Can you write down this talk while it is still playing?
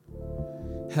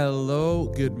Hello,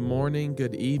 good morning,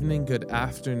 good evening, good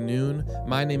afternoon.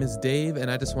 My name is Dave,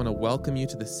 and I just want to welcome you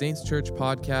to the Saints Church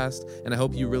podcast, and I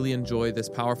hope you really enjoy this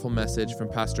powerful message from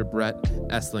Pastor Brett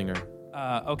Esslinger.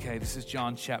 This is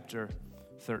John chapter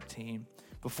 13.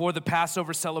 Before the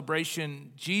Passover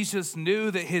celebration, Jesus knew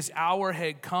that his hour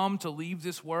had come to leave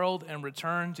this world and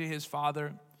return to his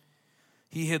Father.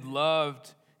 He had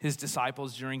loved his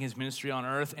disciples during his ministry on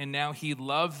earth, and now he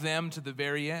loved them to the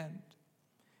very end.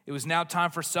 It was now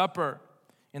time for supper,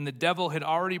 and the devil had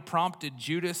already prompted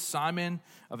Judas, Simon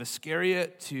of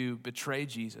Iscariot, to betray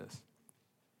Jesus.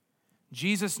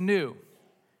 Jesus knew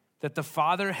that the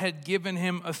Father had given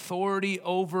him authority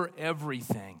over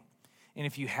everything. And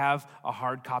if you have a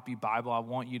hard copy Bible, I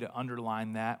want you to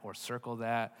underline that or circle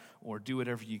that or do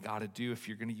whatever you got to do. If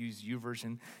you're going to use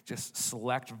YouVersion, just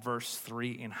select verse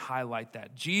 3 and highlight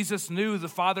that. Jesus knew the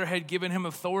Father had given him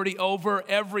authority over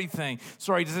everything.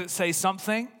 Sorry, does it say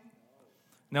something?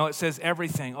 No, it says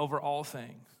everything, over all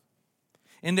things.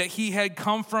 And that he had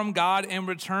come from God and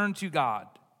returned to God.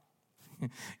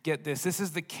 Get this. This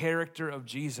is the character of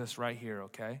Jesus right here,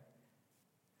 okay?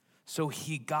 So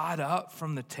he got up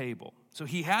from the table. So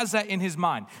he has that in his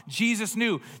mind. Jesus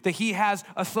knew that he has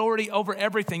authority over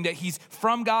everything, that he's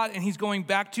from God and he's going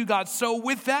back to God. So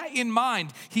with that in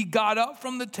mind, he got up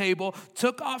from the table,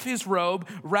 took off his robe,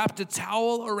 wrapped a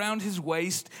towel around his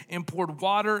waist, and poured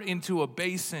water into a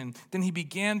basin. Then he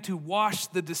began to wash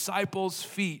the disciples'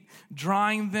 feet,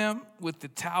 drying them with the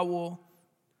towel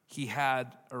he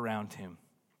had around him.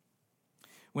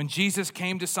 When Jesus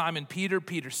came to Simon Peter,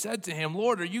 Peter said to him,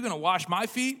 "Lord, are you going to wash my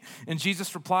feet?" And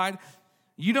Jesus replied,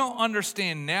 "You don't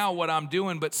understand now what I'm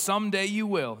doing, but someday you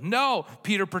will." "No,"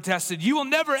 Peter protested, "you will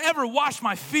never ever wash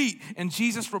my feet." And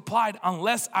Jesus replied,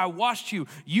 "Unless I washed you,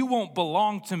 you won't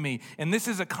belong to me." And this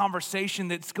is a conversation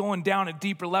that's going down a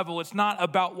deeper level. It's not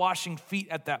about washing feet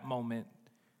at that moment.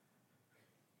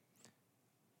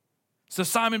 So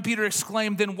Simon Peter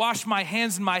exclaimed, "Then wash my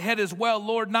hands and my head as well,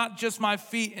 Lord, not just my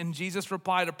feet." And Jesus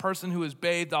replied, "A person who is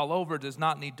bathed all over does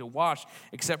not need to wash,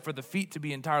 except for the feet to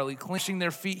be entirely clean." Washing their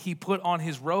feet, he put on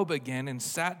his robe again and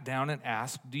sat down and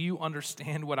asked, "Do you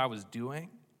understand what I was doing?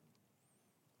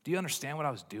 Do you understand what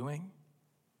I was doing?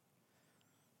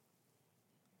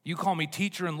 You call me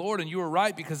teacher and Lord, and you are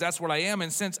right, because that's what I am.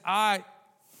 And since I,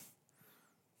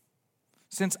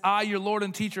 your Lord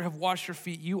and teacher, have washed your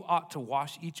feet, you ought to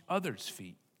wash each other's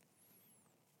feet.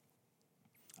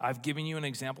 I've given you an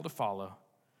example to follow.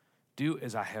 Do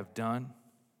as I have done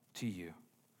to you.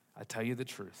 I tell you the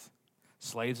truth.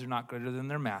 Slaves are not greater than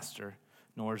their master,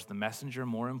 nor is the messenger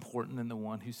more important than the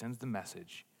one who sends the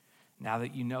message. Now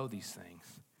that you know these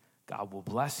things, God will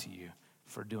bless you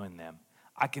for doing them."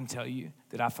 I can tell you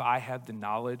that if I had the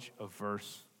knowledge of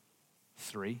verse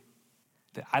 3,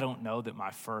 that I don't know that my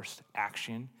first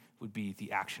action would be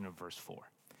the action of verse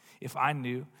 4. If I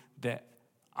knew that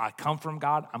I come from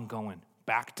God, I'm going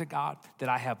back to God, that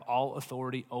I have all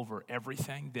authority over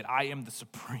everything, that I am the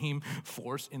supreme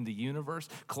force in the universe.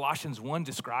 Colossians 1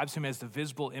 describes him as the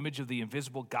visible image of the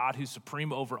invisible God who's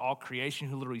supreme over all creation,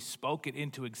 who literally spoke it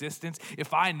into existence.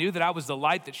 If I knew that I was the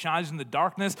light that shines in the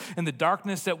darkness and the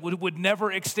darkness that would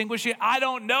never extinguish it, I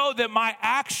don't know that my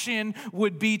action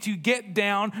would be to get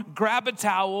down, grab a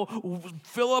towel,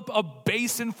 fill up a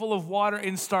basin full of water,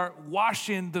 and start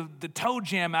washing the toe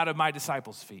jam out of my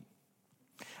disciples' feet.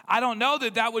 I don't know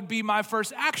that that would be my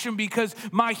first action, because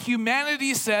my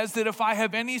humanity says that if I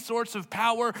have any sorts of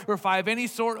power, or if I have any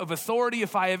sort of authority,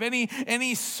 if I have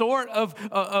any sort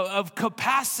of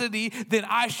capacity, then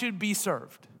I should be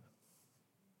served.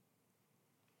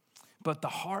 But the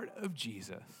heart of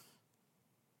Jesus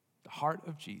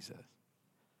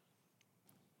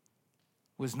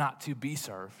was not to be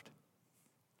served,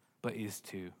 but is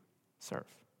to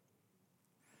serve.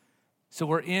 So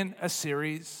we're in a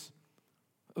series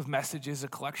of messages, a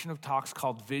collection of talks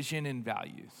called Vision and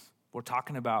Values. We're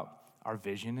talking about our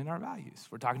vision and our values.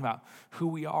 We're talking about who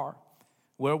we are,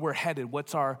 where we're headed,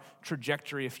 what's our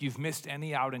trajectory. If you've missed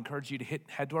any, I would encourage you to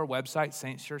head to our website,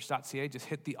 saintschurch.ca. Just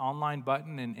hit the online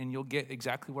button and you'll get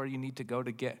exactly where you need to go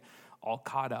to get all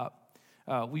caught up.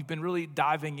 We've been really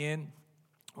diving in.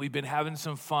 We've been having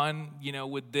some fun,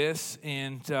 with this,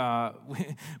 and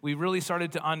we really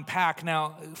started to unpack.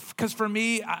 Now, because for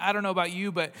me, I don't know about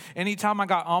you, but anytime I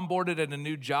got onboarded at a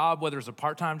new job, whether it's a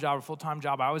part-time job or full-time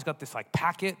job, I always got this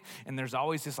packet, and there's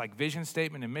always this vision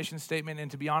statement and mission statement, and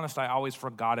to be honest, I always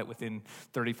forgot it within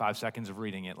 35 seconds of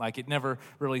reading it. It never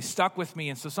really stuck with me,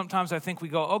 and so sometimes I think we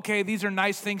go, okay, these are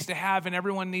nice things to have, and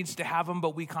everyone needs to have them,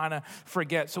 but we kind of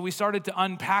forget. So we started to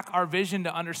unpack our vision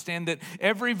to understand that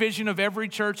every vision of every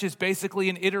church is basically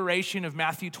an iteration of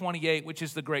Matthew 28, which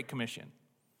is the Great Commission.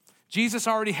 Jesus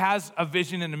already has a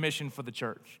vision and a mission for the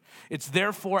church. It's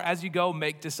therefore, as you go,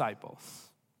 make disciples.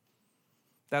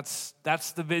 That's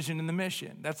the vision and the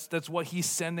mission. That's what he's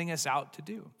sending us out to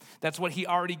do. That's what he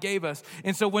already gave us.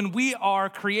 And so when we are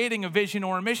creating a vision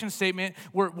or a mission statement,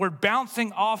 we're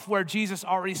bouncing off where Jesus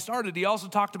already started. He also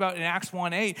talked about in Acts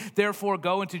 1:8, therefore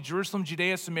go into Jerusalem,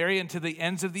 Judea, Samaria, and to the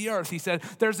ends of the earth. He said,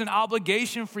 there's an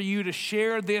obligation for you to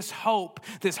share this hope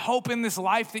in this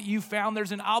life that you found.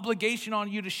 There's an obligation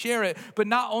on you to share it. But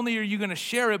not only are you going to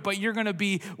share it, but you're going to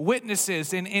be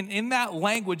witnesses. And in that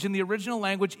language, in the original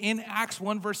language, in Acts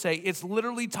 1, verse 8, it's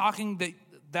literally talking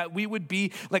that we would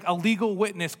be like a legal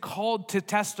witness called to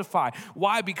testify.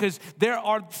 Why? Because there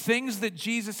are things that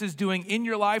Jesus is doing in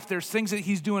your life. There's things that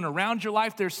he's doing around your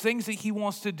life. There's things that he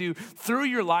wants to do through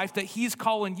your life that he's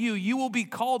calling you. You will be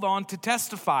called on to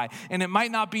testify. And it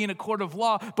might not be in a court of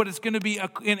law, but it's going to be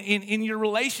in your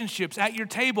relationships, at your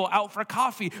table, out for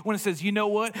coffee, when it says, you know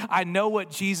what? I know what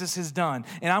Jesus has done.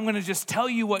 And I'm going to just tell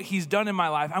you what he's done in my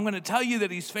life. I'm going to tell you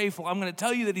that he's faithful. I'm going to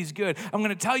tell you that he's good. I'm going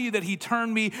to tell you that he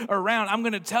turned me around. I'm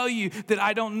going to tell you that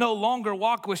I don't no longer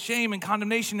walk with shame and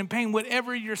condemnation and pain.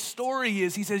 Whatever your story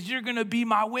is, he says, you're going to be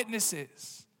my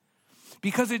witnesses.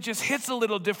 Because it just hits a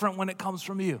little different when it comes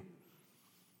from you.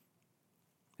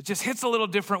 It just hits a little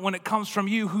different when it comes from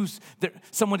you who's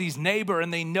somebody's neighbor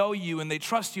and they know you and they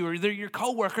trust you, or they're your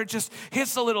coworker. It just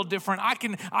hits a little different. I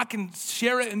can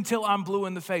share it until I'm blue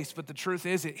in the face, but the truth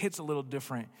is it hits a little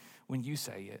different when you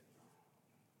say it.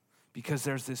 Because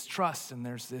there's this trust and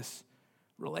there's this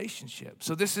relationship.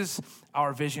 So this is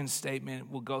our vision statement.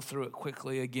 We'll go through it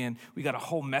quickly. Again, we got a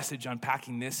whole message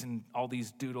unpacking this, and all these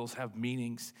doodles have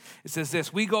meanings. It says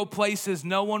this: we go places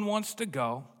no one wants to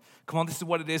go. Come on, this is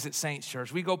what it is at Saints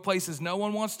Church. We go places no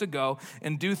one wants to go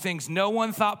and do things no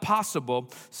one thought possible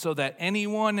so that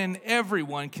anyone and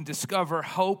everyone can discover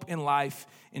hope in life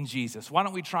in Jesus. Why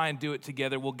don't we try and do it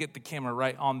together? We'll get the camera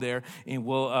right on there and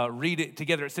we'll read it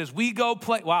together. It says,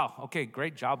 wow, okay,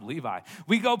 great job, Levi.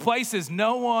 We go places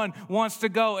no one wants to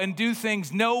go and do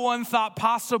things no one thought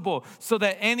possible so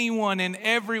that anyone and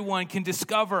everyone can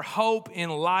discover hope in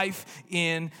life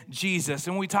in Jesus.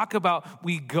 And when we talk about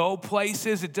we go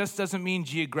places, it just doesn't mean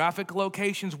geographic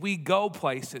locations. We go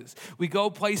places. We go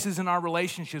places in our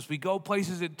relationships. We go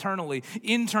places internally.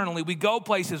 We go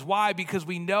places. Why? Because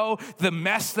we know the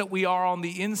mess that we are on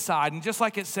the inside. And just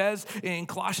like it says in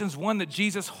Colossians 1 that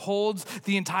Jesus holds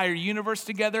the entire universe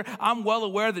together, I'm well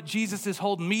aware that Jesus is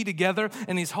holding me together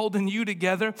and he's holding you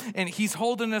together and he's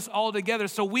holding us all together.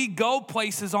 So we go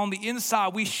places on the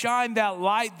inside. We shine that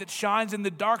light that shines in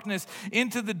the darkness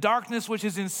into the darkness which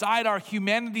is inside our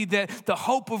humanity, that the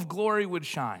hope of glory would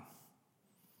shine.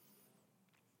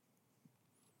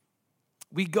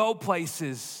 We go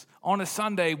places. On a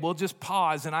Sunday, we'll just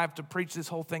pause and I have to preach this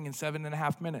whole thing in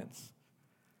 7.5 minutes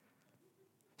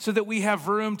so that we have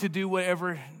room to do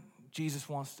whatever Jesus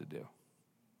wants to do.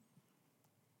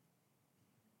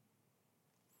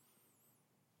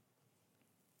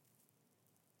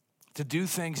 To do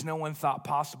things no one thought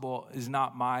possible is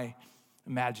not my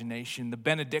imagination. The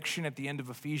benediction at the end of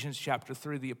Ephesians chapter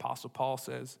 3, the Apostle Paul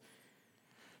says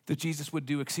that Jesus would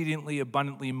do exceedingly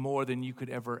abundantly more than you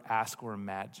could ever ask or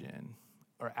imagine,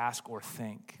 or ask or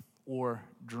think or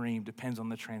dream. Depends on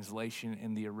the translation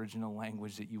in the original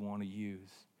language that you want to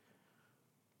use.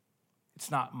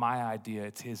 It's not my idea,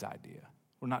 it's his idea.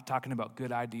 We're not talking about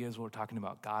good ideas, we're talking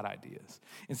about God ideas.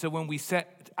 And so when we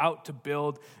set out to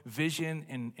build vision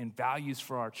and values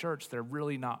for our church, they're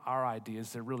really not our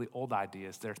ideas, they're really old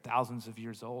ideas. They're thousands of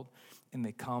years old, and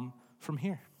they come from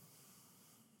here.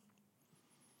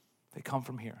 They come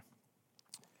from here.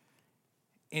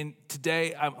 And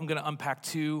today, I'm going to unpack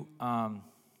two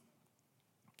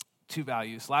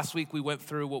values. Last week, we went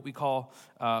through what we call,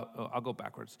 I'll go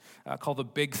backwards, call the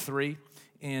big three.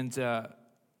 And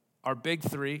our big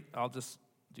three, I'll just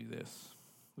do this.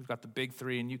 We've got the big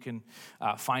three, and you can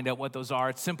find out what those are.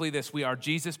 It's simply this: we are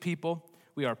Jesus people,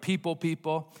 we are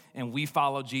people, and we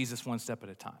follow Jesus one step at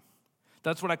a time.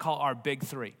 That's what I call our big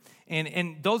three.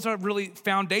 And those are really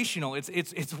foundational.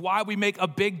 It's why we make a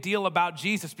big deal about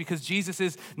Jesus, because Jesus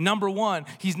is number one.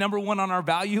 He's number one on our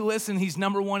value list, and he's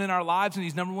number one in our lives, and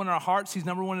he's number one in our hearts. He's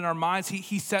number one in our minds.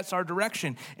 He sets our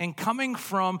direction. And coming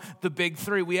from the big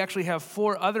three, we actually have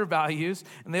 4 other values,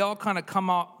 and they all kind of come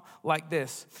out like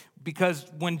this. Because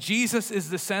when Jesus is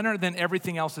the center, then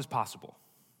everything else is possible.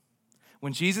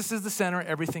 When Jesus is the center,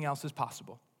 everything else is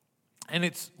possible. And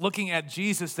it's looking at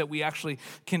Jesus that we actually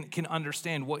can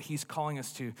understand what he's calling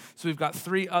us to. So we've got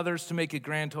 3 others to make a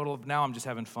grand total of, now I'm just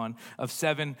having fun, of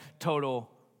 7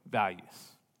 total values.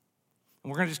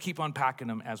 And we're going to just keep unpacking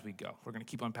them as we go.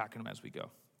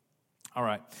 All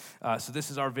right, so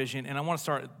this is our vision, and I want to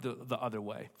start the other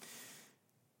way.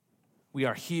 We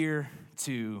are here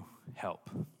to help.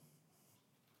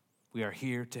 We are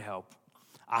here to help.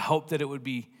 I hope that it would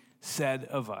be said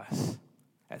of us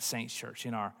at Saints Church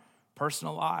in our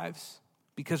personal lives,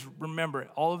 because remember,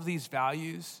 all of these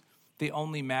values, they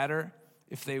only matter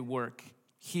if they work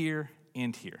here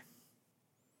and here.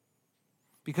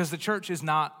 Because the church is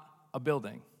not a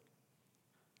building.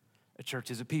 A church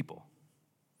is a people.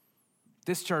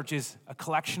 This church is a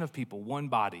collection of people, one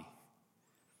body,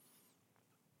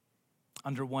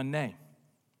 under one name.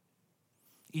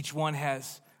 Each one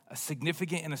has a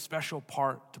significant and a special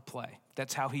part to play.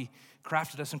 That's how he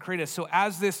crafted us and created us. So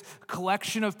as this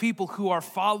collection of people who are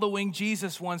following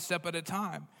Jesus one step at a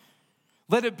time,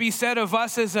 let it be said of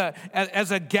us as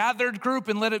a gathered group,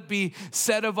 and let it be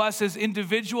said of us as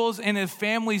individuals and as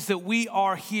families that we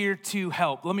are here to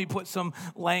help. Let me put some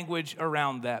language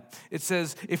around that. It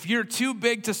says, if you're too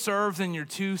big to serve, then you're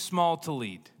too small to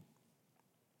lead.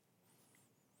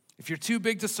 If you're too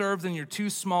big to serve, then you're too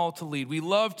small to lead. We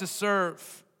love to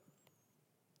serve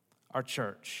our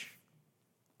church,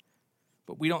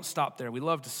 but we don't stop there. We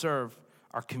love to serve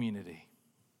our community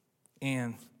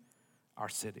and our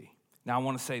city. Now, I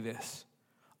want to say this.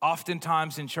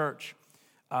 Oftentimes in church,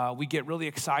 we get really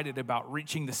excited about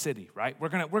reaching the city, right? We're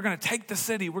gonna take the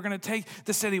city. We're gonna take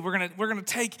the city. We're gonna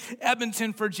take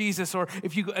Edmonton for Jesus. Or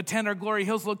if you attend our Glory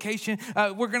Hills location,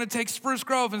 we're gonna take Spruce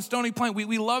Grove and Stony Point.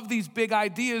 We love these big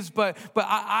ideas, but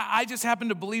I just happen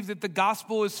to believe that the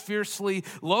gospel is fiercely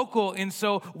local. And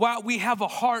so while we have a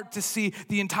heart to see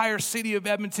the entire city of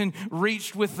Edmonton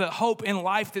reached with the hope and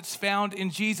life that's found in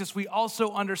Jesus, we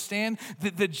also understand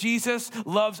that Jesus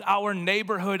loves our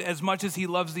neighborhood as much as he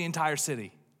loves the entire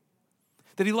city.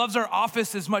 That he loves our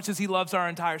office as much as he loves our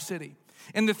entire city.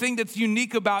 And the thing that's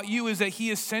unique about you is that he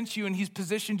has sent you and he's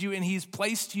positioned you and he's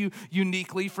placed you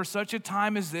uniquely for such a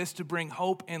time as this to bring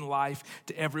hope and life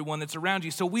to everyone that's around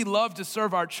you. So we love to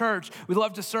serve our church. We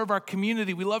love to serve our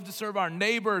community. We love to serve our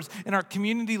neighbors in our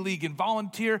community league and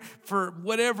volunteer for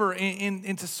whatever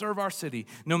and to serve our city.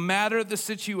 No matter the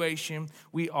situation,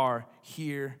 we are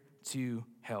here to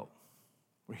help.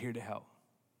 We're here to help.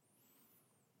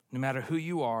 No matter who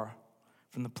you are,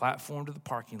 from the platform to the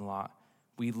parking lot,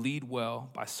 we lead well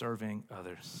by serving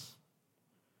others.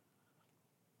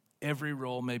 Every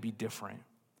role may be different,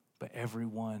 but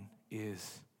everyone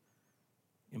is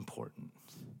important.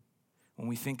 When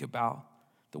we think about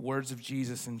the words of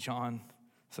Jesus in John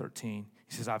 13,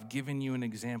 he says, I've given you an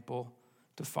example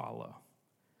to follow.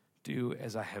 Do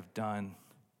as I have done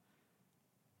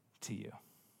to you.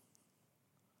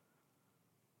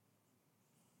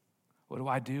 What do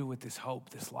I do with this hope,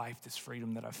 this life, this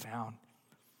freedom that I've found?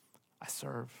 I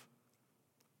serve.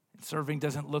 And serving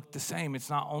doesn't look the same. It's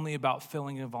not only about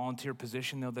filling a volunteer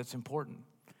position, though that's important.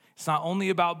 It's not only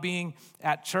about being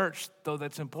at church, though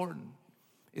that's important.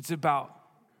 It's about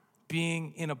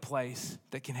being in a place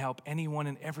that can help anyone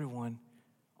and everyone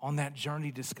on that journey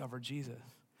to discover Jesus.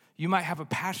 You might have a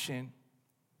passion,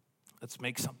 let's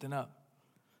make something up,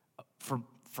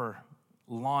 for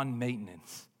lawn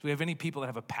maintenance. Do we have any people that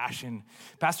have a passion?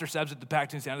 Pastor Seb's at the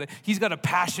Packton Center. He's got a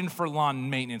passion for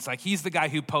lawn maintenance. Like he's the guy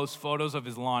who posts photos of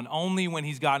his lawn only when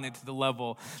he's gotten it to the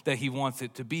level that he wants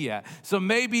it to be at. So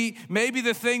maybe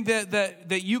the thing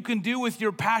that you can do with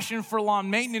your passion for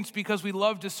lawn maintenance, because we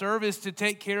love to serve, is to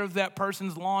take care of that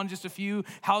person's lawn just a few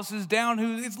houses down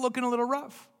who it's looking a little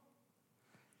rough.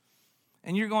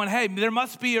 And you're going, hey, there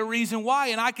must be a reason why,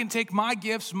 and I can take my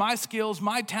gifts, my skills,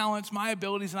 my talents, my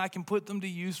abilities, and I can put them to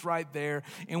use right there.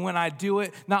 And when I do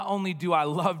it, not only do I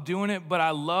love doing it, but I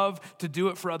love to do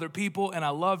it for other people, and I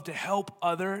love to help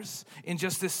others in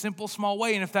just this simple, small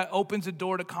way. And if that opens a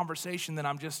door to conversation, then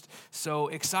I'm just so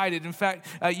excited. In fact,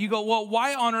 you go, well,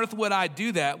 why on earth would I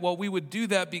do that? Well, we would do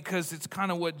that because it's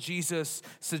kind of what Jesus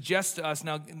suggests to us.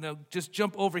 Now, just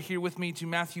jump over here with me to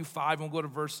Matthew 5, and we'll go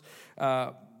to verse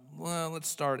let's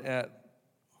start at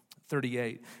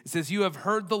 38. It says, you have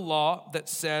heard the law that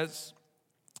says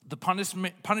the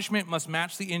punishment must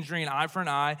match the injury, an eye for an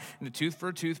eye and a tooth for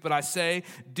a tooth. But I say,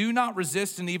 do not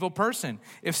resist an evil person.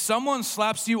 If someone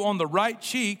slaps you on the right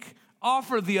cheek,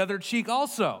 offer the other cheek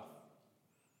also.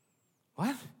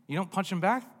 What? You don't punch him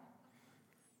back?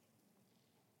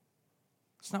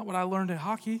 It's not what I learned in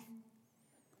hockey.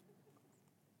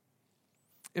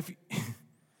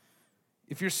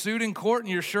 If you're sued in court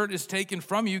and your shirt is taken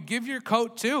from you, give your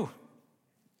coat too.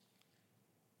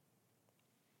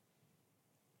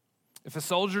 If a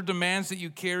soldier demands that you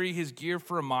carry his gear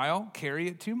for a mile, carry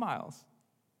it 2 miles.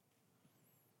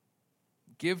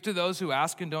 Give to those who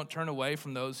ask and don't turn away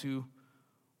from those who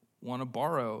want to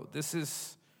borrow. This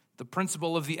is the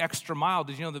principle of the extra mile.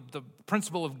 Did you know the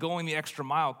principle of going the extra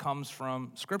mile comes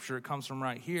from Scripture? It comes from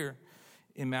right here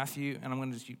in Matthew. And I'm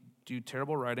going to just do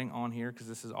terrible writing on here because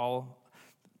this is all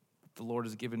the Lord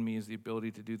has given me is the ability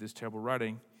to do this terrible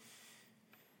writing.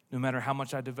 No matter how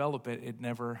much I develop it, it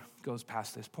never goes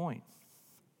past this point.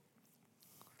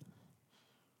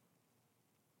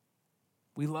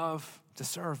 We love to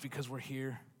serve because we're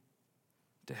here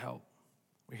to help.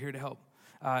 We're here to help.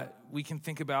 We can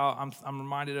think about, I'm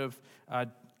reminded of,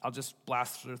 I'll just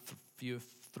blast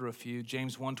through a few.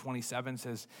 James 1:27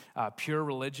 says, pure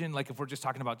religion, like if we're just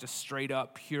talking about just straight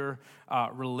up pure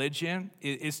religion,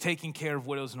 is taking care of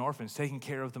widows and orphans, taking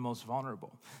care of the most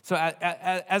vulnerable. So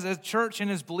as a church and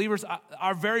as believers,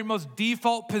 our very most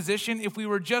default position, if we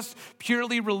were just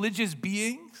purely religious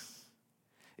beings,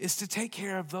 is to take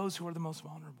care of those who are the most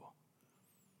vulnerable.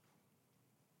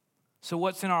 So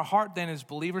what's in our heart then as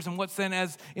believers, and what's then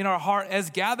as in our heart as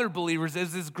gathered believers,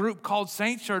 as this group called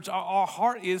Saints Church, our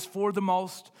heart is for the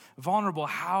most vulnerable.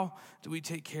 How do we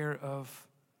take care of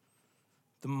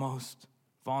the most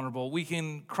vulnerable? We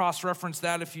can cross-reference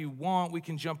that if you want. We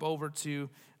can jump over to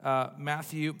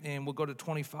Matthew, and we'll go to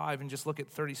 25 and just look at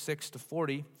 36 to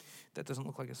 40. That doesn't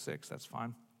look like a 6. That's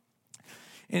fine.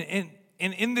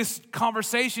 And in this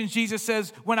conversation, Jesus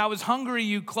says, when I was hungry,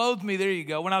 you clothed me. There you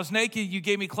go. When I was naked, you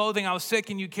gave me clothing. I was sick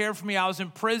and you cared for me. I was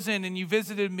in prison and you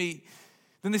visited me.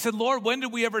 Then they said, Lord, when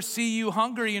did we ever see you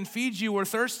hungry and feed you, or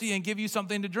thirsty and give you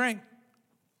something to drink?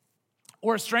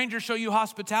 Or a stranger show you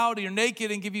hospitality, or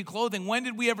naked and give you clothing? When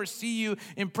did we ever see you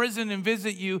in prison and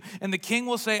visit you? And the king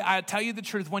will say, I tell you the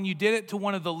truth, when you did it to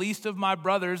one of the least of my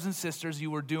brothers and sisters,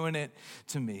 you were doing it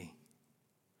to me.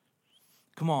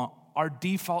 Come on. Our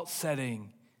default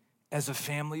setting as a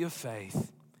family of faith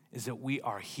is that we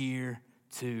are here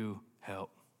to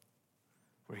help.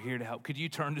 We're here to help. Could you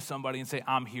turn to somebody and say,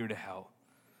 I'm here to help?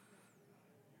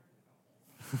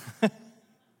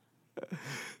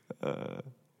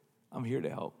 I'm here to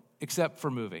help, except for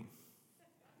moving.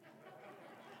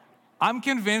 I'm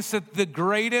convinced that the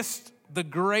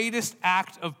greatest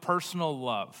act of personal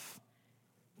love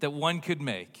that one could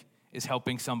make is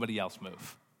helping somebody else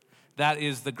move. That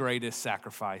is the greatest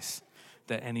sacrifice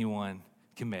that anyone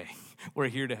can make. We're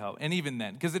here to help. And even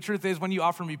then, because the truth is, when you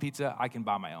offer me pizza, I can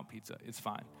buy my own pizza. It's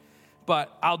fine.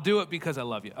 But I'll do it because I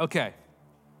love you. Okay.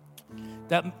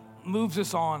 That moves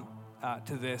us on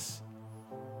to this.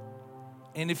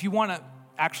 And if you want to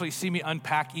actually see me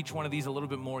unpack each one of these a little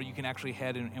bit more, you can actually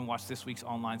head and watch this week's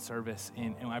online service.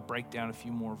 And I break down a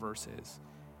few more verses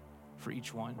for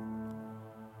each one.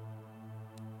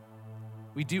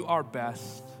 We do our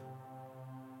best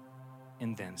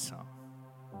and then some.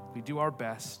 We do our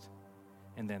best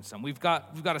and then some. We've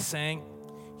got a saying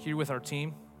here with our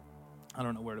team. I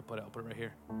don't know where to put it. I'll put it right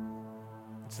here.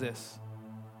 It's this: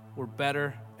 we're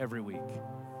better every week.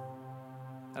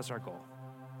 That's our goal.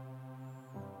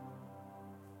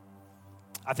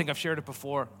 I think I've shared it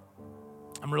before.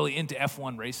 I'm really into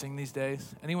F1 racing these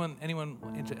days. Anyone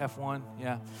into F1?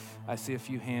 Yeah, I see a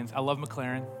few hands. I love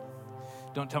McLaren.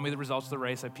 Don't tell me the results of the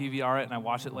race. I PVR it and I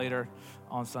watch it later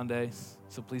on Sundays.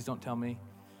 So please don't tell me.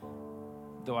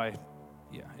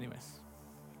 Anyways.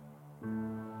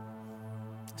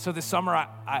 So this summer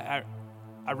I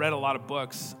read a lot of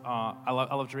books. I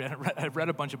love to read. I read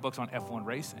a bunch of books on F1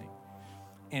 racing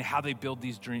and how they build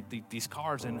these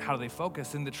cars and how they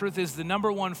focus. And the truth is, the number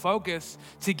one focus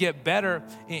to get better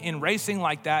in racing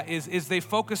like that is they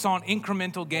focus on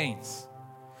incremental gains.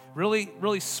 Really,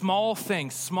 really small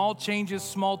things, small changes,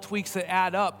 small tweaks that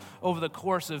add up over the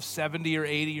course of 70 or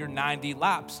 80 or 90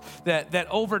 laps. That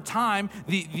over time,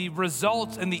 the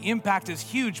result and the impact is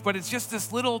huge, but it's just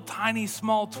this little tiny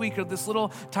small tweak or this little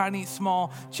tiny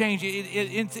small change.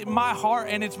 It's in my heart,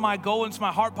 and it's my goal, and it's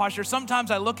my heart posture. Sometimes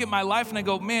I look at my life and I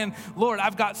go, man, Lord,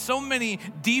 I've got so many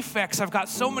defects. I've got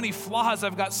so many flaws.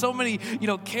 I've got so many,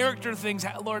 character things.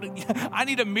 Lord, I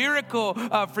need a miracle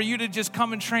for you to just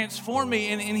come and transform me.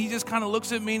 And he just kind of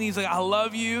looks at me and he's like, I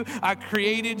love you. I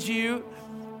created you.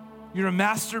 You're a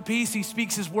masterpiece. He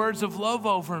speaks his words of love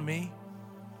over me.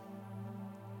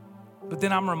 But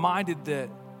then I'm reminded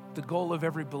that the goal of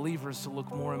every believer is to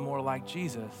look more and more like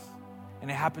Jesus.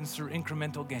 And it happens through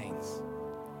incremental gains.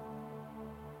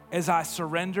 As I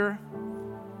surrender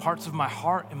parts of my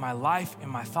heart and my life and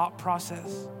my thought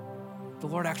process, the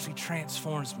Lord actually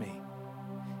transforms me.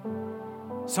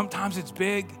 Sometimes it's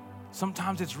big.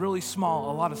 Sometimes it's really small,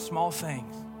 a lot of small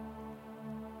things.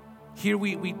 Here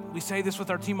we say this with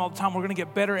our team all the time. We're going to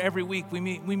get better every week. We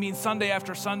mean Sunday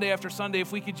after Sunday after Sunday.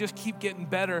 If we could just keep getting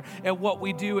better at what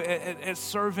we do, at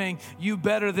serving you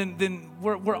better, then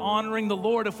we're honoring the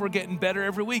Lord if we're getting better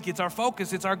every week. It's our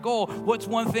focus. It's our goal. What's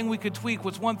one thing we could tweak?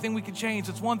 What's one thing we could change?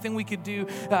 What's one thing we could do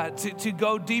to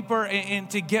go deeper and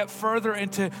to get further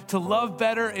and to love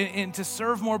better and to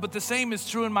serve more? But the same is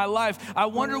true in my life. I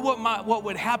wonder what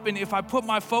would happen if I put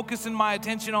my focus and my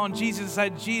attention on Jesus and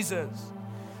said, Jesus,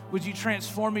 would you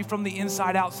transform me from the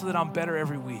inside out so that I'm better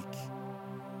every week?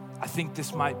 I think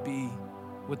this might be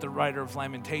what the writer of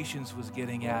Lamentations was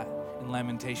getting at in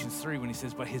Lamentations 3 when he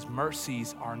says, but his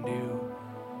mercies are new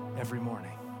every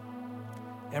morning.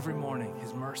 Every morning,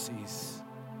 his mercies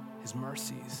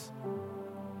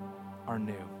are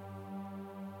new.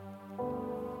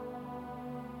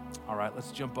 All right,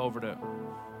 let's jump over to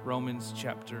Romans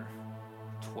chapter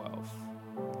 12.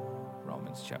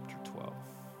 Romans chapter 12.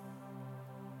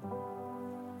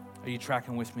 Are you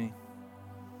tracking with me?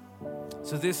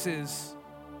 So this is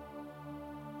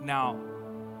now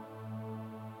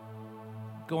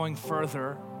going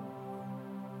further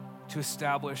to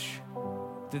establish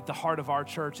that the heart of our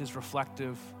church is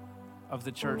reflective of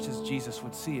the church as Jesus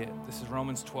would see it. This is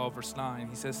Romans 12, verse 9.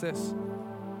 He says this: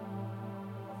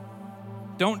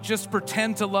 don't just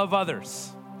pretend to love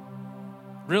others.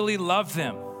 Really love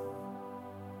them.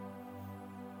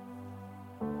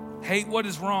 Hate what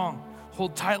is wrong.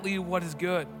 Hold tightly to what is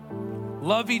good.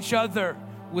 Love each other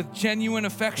with genuine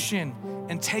affection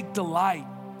and take delight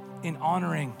in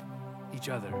honoring each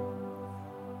other.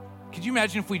 Could you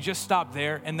imagine if we just stopped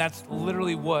there and that's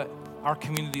literally what our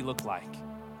community looked like?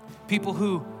 People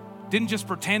who didn't just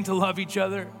pretend to love each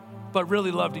other, but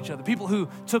really loved each other. People who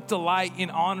took delight in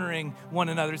honoring one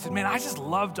another. Said, man, I just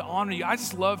love to honor you. I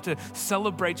just love to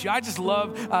celebrate you. I just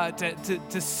love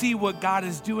to see what God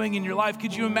is doing in your life.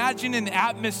 Could you imagine an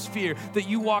atmosphere that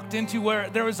you walked into where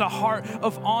there was a heart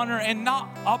of honor, and not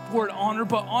upward honor,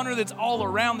 but honor that's all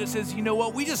around, that says, you know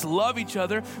what, we just love each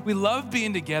other. We love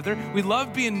being together. We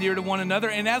love being near to one another.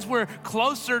 And as we're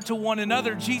closer to one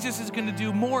another, Jesus is going to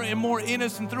do more and more in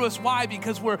us and through us. Why?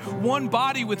 Because we're one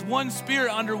body with one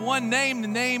spirit under one name, the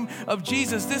name of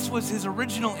Jesus. This was his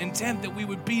original intent, that we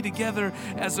would be together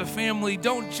as a family.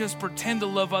 Don't just pretend to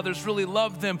love others, really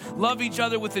love them. Love each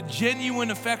other with a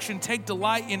genuine affection. Take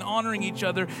delight in honoring each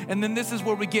other. And then this is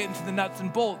where we get into the nuts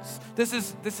and bolts. This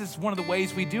is one of the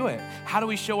ways we do it. How do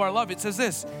we show our love? It says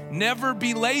this: never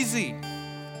be lazy,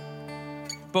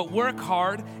 but work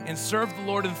hard and serve the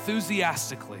Lord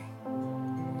enthusiastically.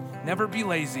 Never be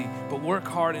lazy, but work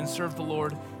hard and serve the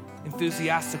Lord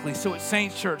enthusiastically. So at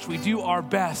Saints Church, we do our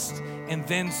best and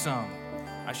then some.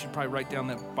 I should probably write down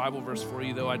that Bible verse for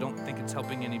you, though I don't think it's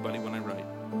helping anybody when I write.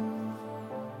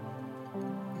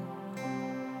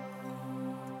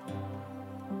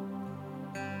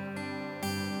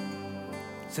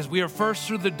 It says, we are first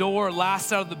through the door,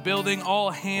 last out of the building,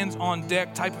 all hands on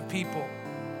deck type of people.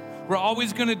 We're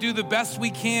always going to do the best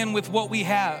we can with what we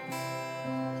have.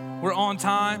 We're on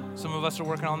time. Some of us are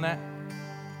working on that.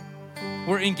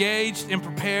 We're engaged and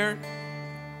prepared,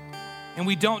 and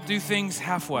we don't do things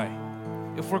halfway.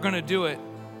 If we're going to do it,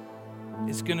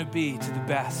 it's going to be to the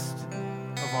best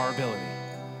of our ability.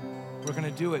 We're going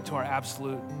to do it to our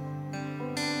absolute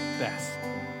best.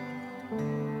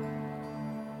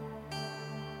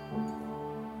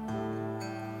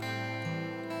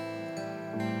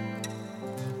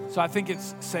 So I think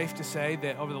it's safe to say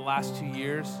that over the last 2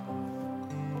 years,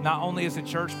 not only as a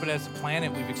church, but as a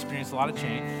planet, we've experienced a lot of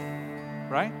change.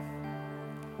 Right?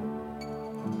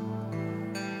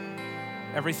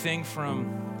 Everything from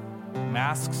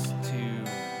masks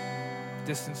to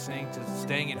distancing to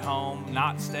staying at home,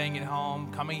 not staying at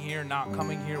home, coming here, not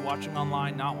coming here, watching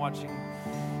online, not watching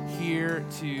here,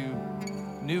 to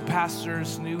new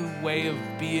pastors, new way of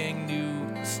being,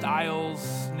 new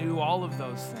styles, new all of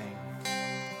those things.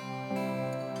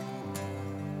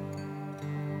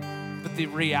 But the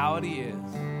reality is,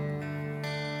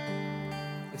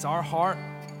 it's our heart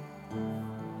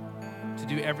to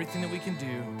do everything that we can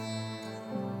do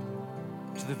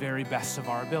to the very best of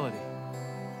our ability.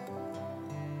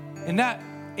 And that,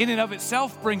 in and of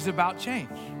itself, brings about change.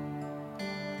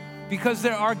 Because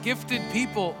there are gifted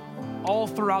people all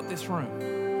throughout this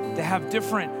room that have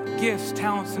different gifts,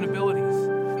 talents, and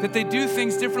abilities, that they do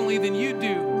things differently than you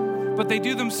do, but they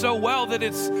do them so well that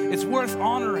it's worth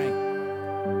honoring.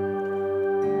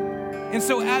 And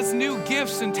so as new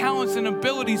gifts and talents and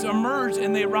abilities emerge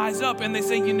and they rise up and they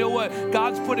say, you know what,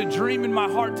 God's put a dream in my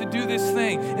heart to do this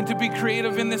thing and to be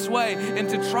creative in this way and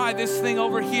to try this thing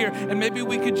over here, and maybe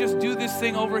we could just do this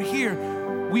thing over here.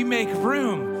 We make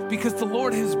room because the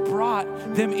Lord has brought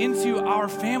them into our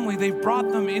family. They've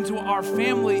brought them into our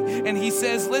family. And he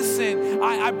says, listen,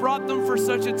 I brought them for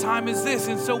such a time as this.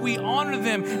 And so we honor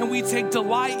them and we take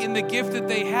delight in the gift that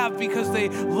they have because they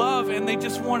love and they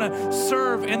just want to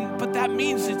serve. But that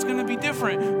means it's going to be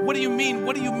different. What do you mean?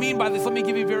 What do you mean by this? Let me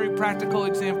give you a very practical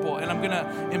example. And I'm going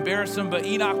to embarrass him, but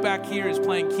Enoch back here is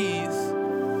playing keys.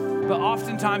 But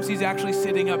oftentimes he's actually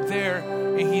sitting up there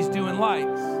and he's doing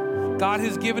lights. God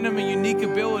has given him a unique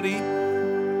ability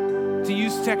to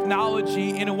use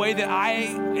technology in a way that I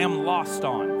am lost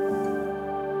on.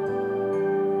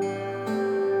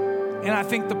 And I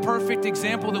think the perfect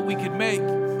example that we could make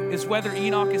is whether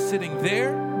Enoch is sitting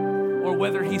there or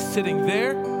whether he's sitting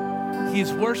there, he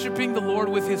is worshiping the Lord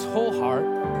with his whole heart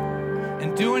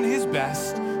and doing his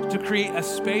best to create a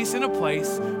space and a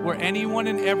place where anyone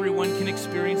and everyone can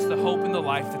experience the hope and the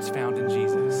life that's found in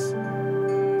Jesus.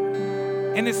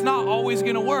 And it's not always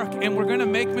going to work, and we're going to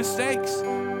make mistakes.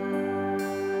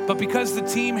 But because the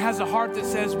team has a heart that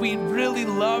says we really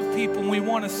love people and we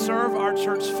want to serve our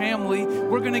church family,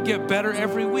 we're going to get better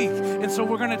every week. And so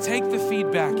we're going to take the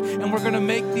feedback and we're going to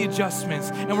make the adjustments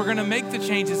and we're going to make the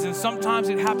changes. And sometimes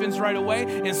it happens right away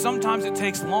and sometimes it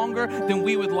takes longer than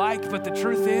we would like. But the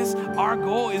truth is, our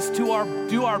goal is to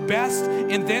do our best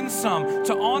and then some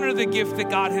to honor the gift that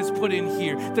God has put in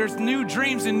here. There's new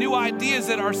dreams and new ideas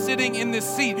that are sitting in this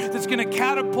seat that's going to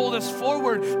catapult us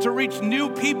forward to reach new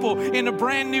people in a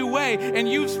brand new way. And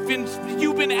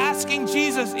you've been asking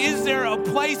Jesus, is there a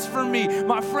place for me?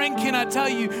 My friend, can I tell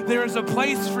you, there is a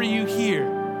place for you here.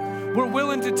 We're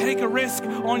willing to take a risk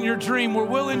on your dream. We're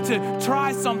willing to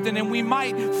try something, and we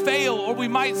might fail or we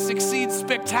might succeed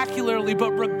spectacularly,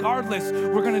 but regardless,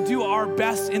 we're going to do our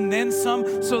best and then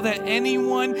some so that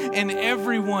anyone and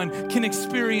everyone can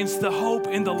experience the hope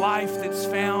and the life that's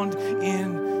found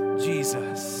in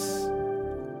Jesus.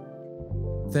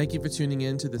 Thank you for tuning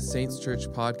in to the Saints Church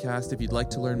podcast. If you'd like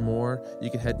to learn more, you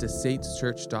can head to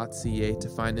saintschurch.ca to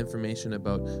find information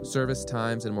about service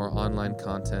times and more online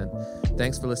content.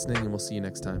 Thanks for listening, and we'll see you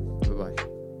next time.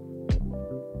 Bye-bye.